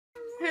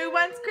Who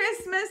wants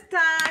Christmas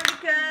time to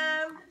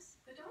come?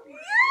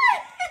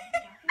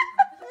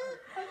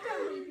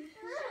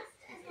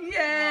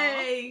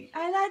 Yay!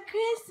 I like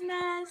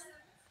Christmas.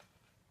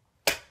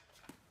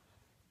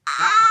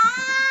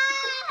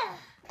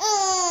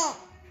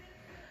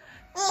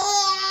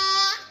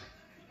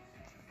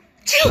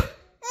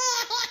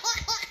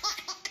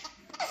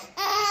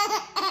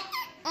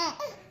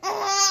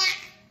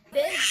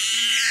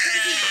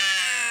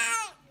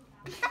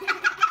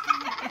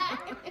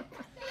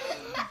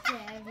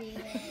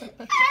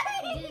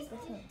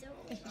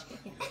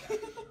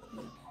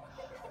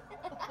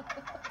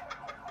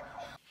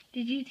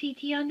 Did you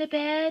TT on the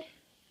bed?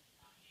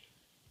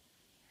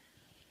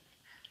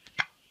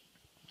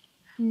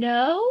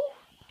 No?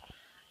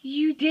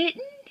 You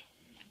didn't?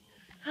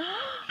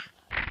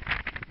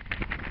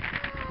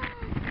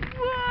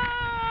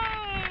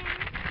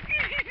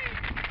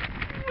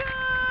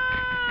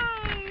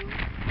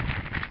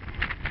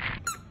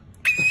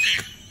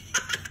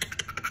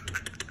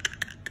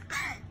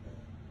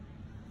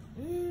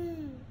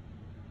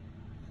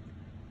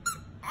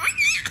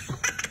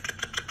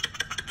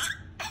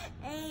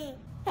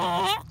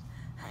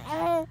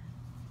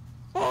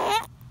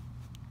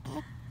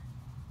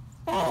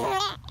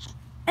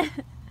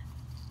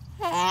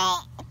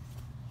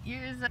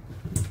 Yours.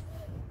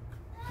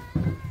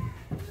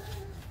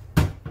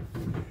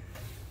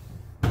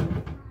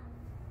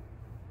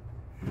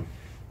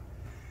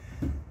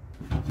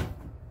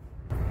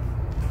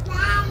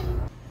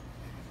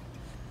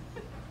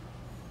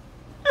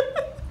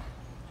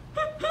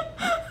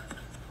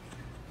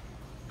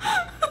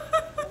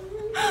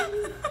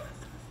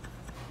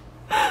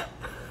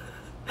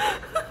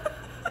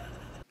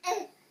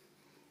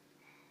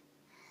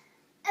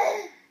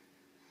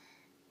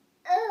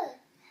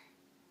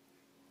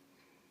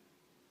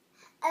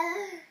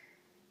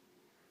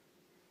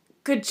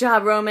 Good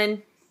job,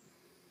 Roman.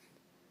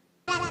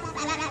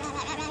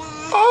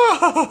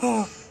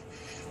 Oh!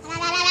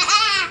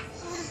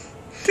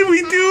 Did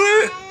we do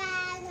it?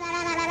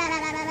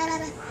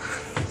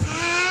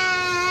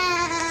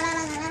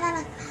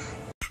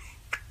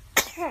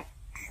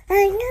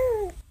 I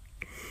know.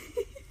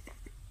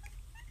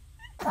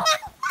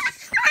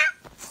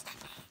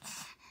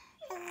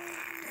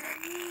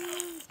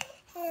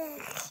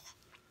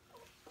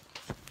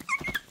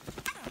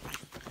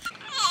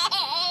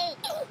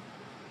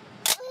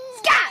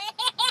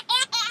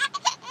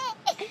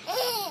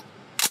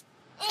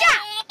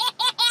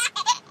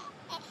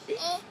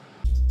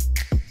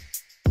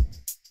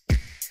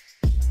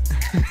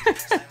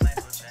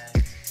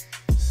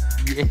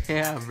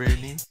 Yeah,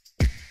 Brittany.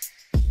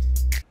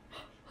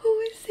 Who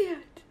is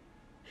that?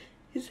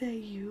 Is that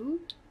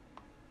you?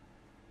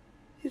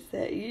 Is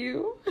that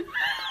you?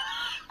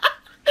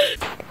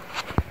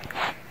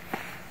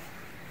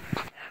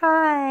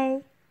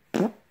 Hi.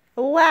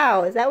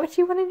 Wow, is that what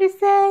you wanted to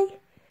say?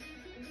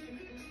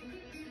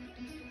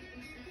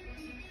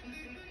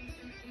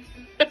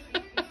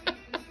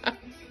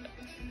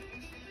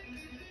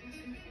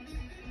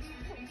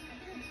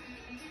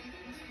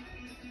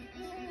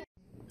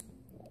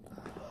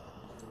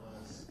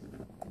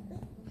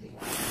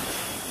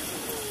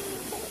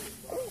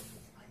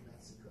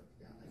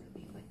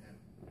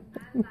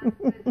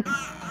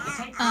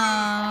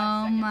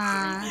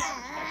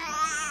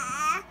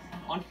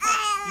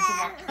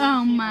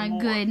 Oh my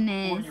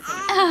goodness.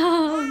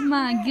 Oh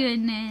my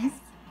goodness.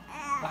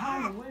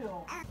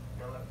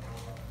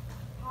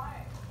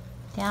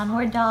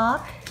 Downward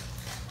dog.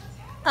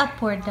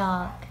 Upward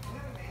dog.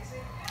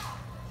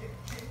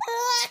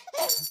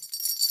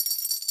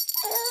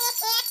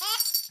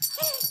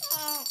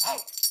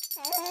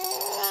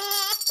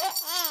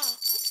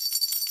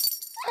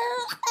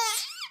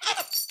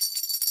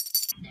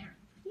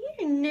 You're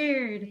a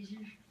nerd.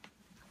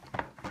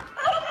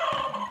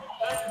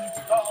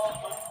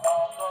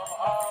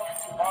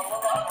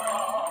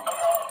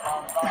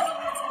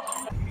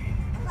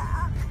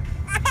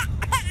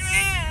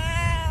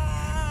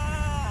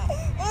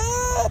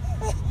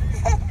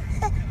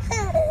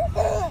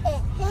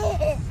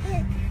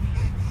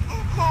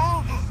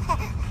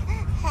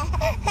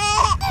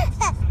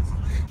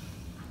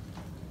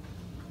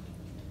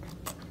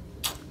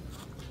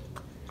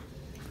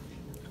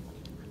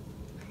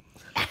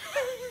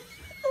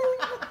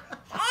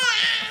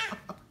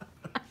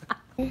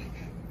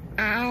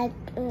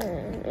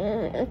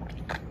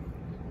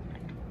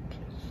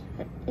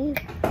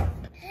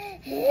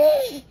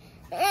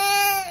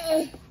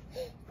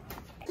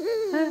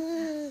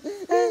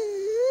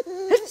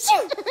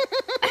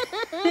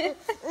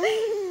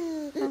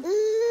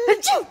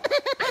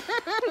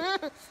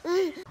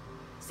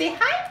 Say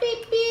hi,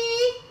 baby.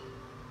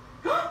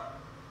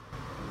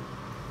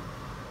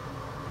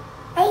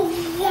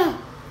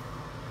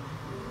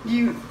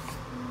 You.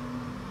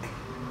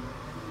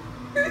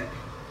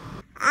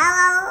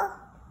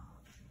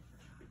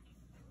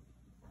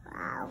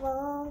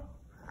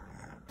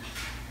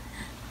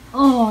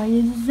 Oh,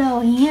 you're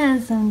so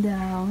handsome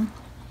though.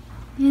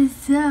 You're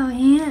so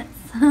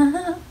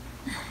handsome.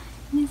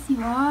 Yes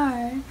you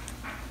are.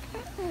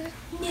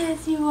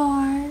 Yes you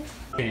are.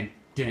 then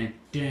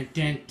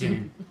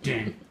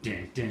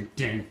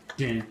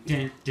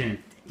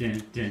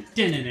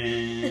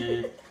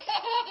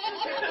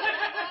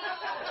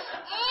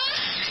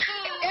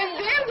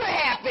what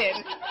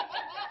happened?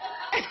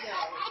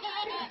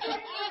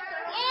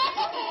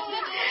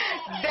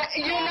 That,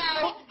 you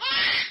know.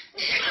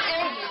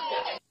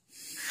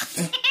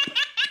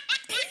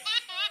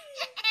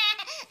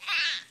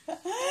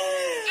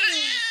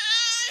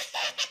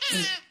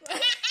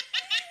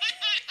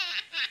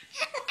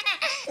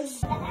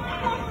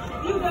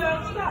 You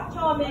girls, stop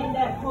tormenting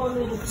that poor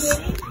little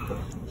kitty.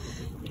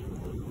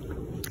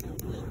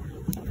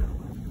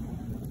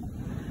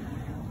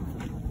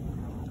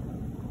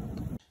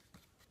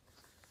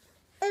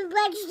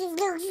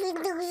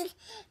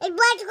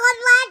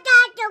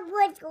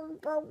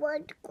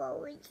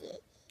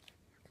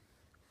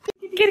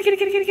 Kitty, kitty,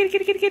 kitty, kitty, kitty,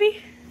 kitty, kitty, kitty.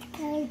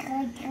 Boop,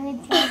 boop, boop,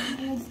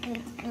 boop,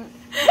 boop.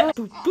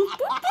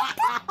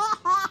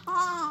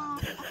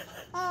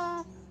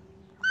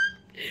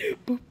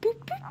 Boop, boop,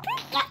 boop,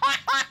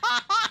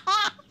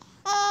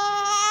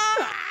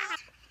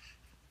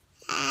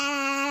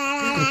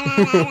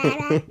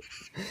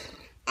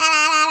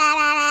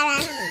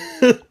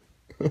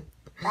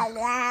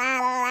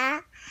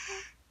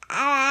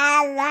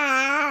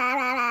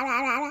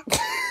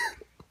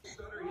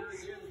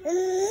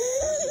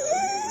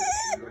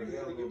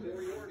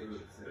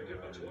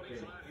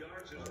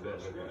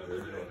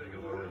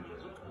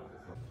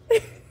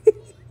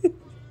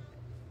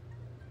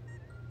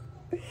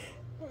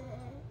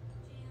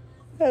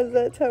 How's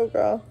that toe,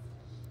 girl?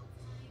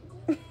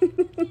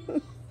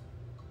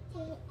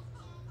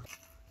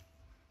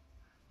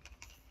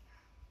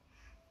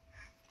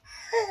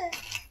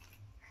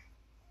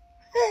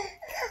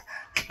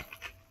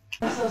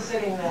 Still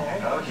sitting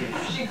there.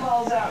 She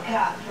calls out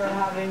Kat for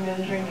having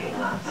been drinking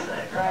last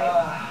night,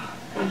 right?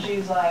 And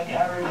she's like,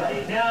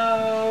 everybody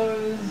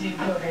knows you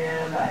put me in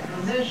a bad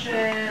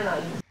position.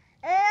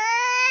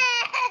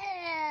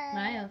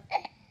 Miles.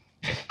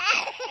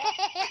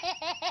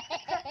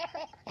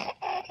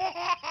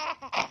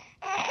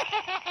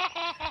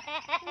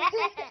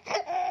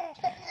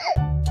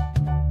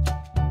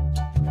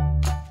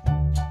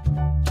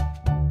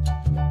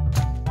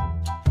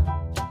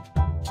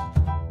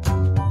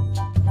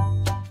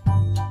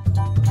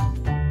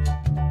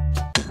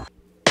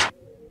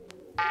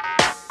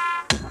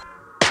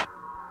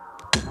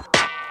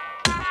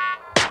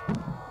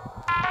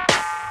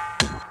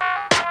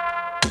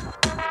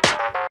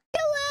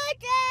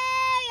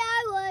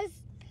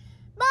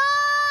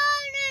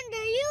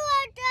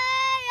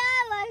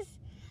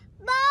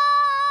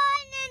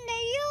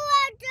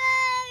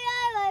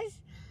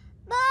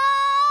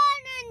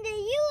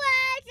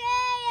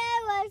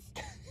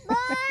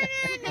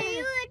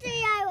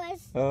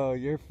 Oh,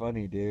 you're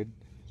funny, dude.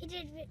 He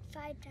did it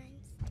 5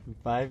 times.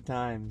 5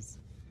 times.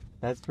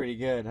 That's pretty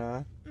good,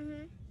 huh?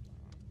 Mm-hmm.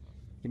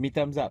 Give me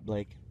thumbs up,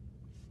 Blake.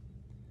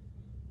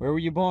 Where were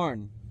you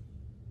born?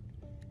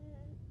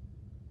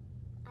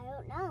 I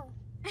don't know.